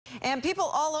And people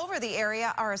all over the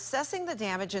area are assessing the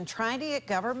damage and trying to get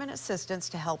government assistance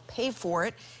to help pay for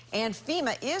it. And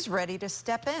FEMA is ready to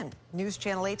step in. News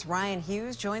Channel 8's Ryan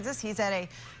Hughes joins us. He's at a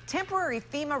temporary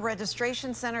FEMA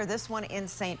registration center, this one in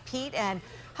St. Pete. And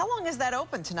how long is that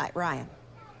open tonight, Ryan?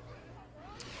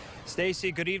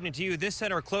 Stacy, good evening to you. This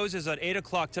center closes at 8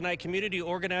 o'clock tonight. Community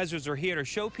organizers are here to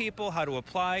show people how to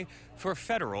apply for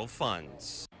federal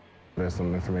funds. There's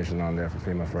some information on there for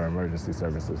FEMA for emergency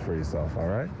services for yourself, all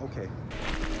right? Okay.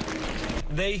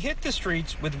 They hit the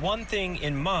streets with one thing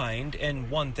in mind and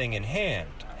one thing in hand: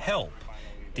 help.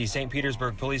 The St.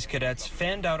 Petersburg police cadets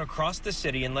fanned out across the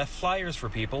city and left flyers for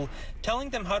people, telling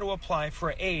them how to apply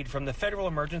for aid from the Federal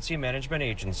Emergency Management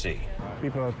Agency.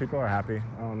 People are happy.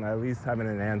 At least having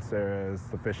an answer is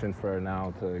sufficient for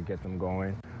now to get them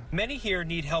going. Many here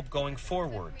need help going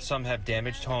forward. Some have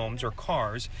damaged homes or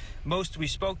cars. Most we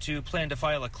spoke to plan to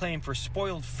file a claim for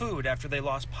spoiled food after they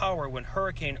lost power when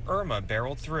Hurricane Irma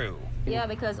barreled through. Yeah,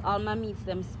 because all my meats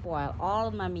them spoil.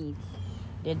 All my meats.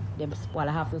 They spoil.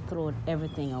 I have to throw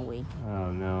everything away.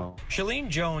 Oh, no. Shalene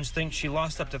Jones thinks she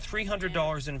lost up to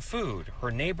 $300 in food. Her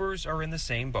neighbors are in the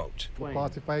same boat.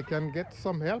 Because if I can get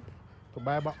some help to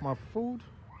buy back my food,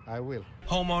 I will.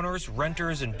 Homeowners,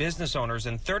 renters, and business owners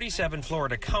in 37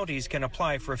 Florida counties can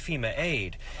apply for FEMA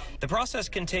aid. The process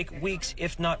can take weeks,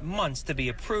 if not months, to be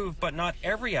approved, but not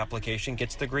every application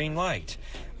gets the green light.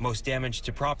 Most damage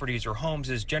to properties or homes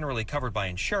is generally covered by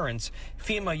insurance.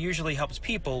 FEMA usually helps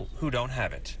people who don't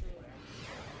have it.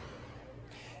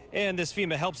 And this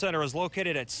FEMA Help Center is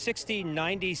located at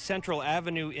 6090 Central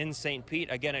Avenue in St. Pete.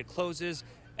 Again, it closes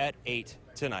at 8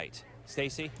 tonight.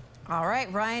 Stacy? All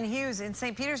right, Ryan Hughes in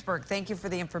St. Petersburg, thank you for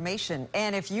the information.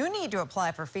 And if you need to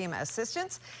apply for FEMA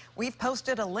assistance, we've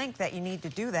posted a link that you need to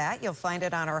do that. You'll find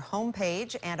it on our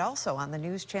homepage and also on the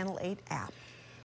News Channel 8 app.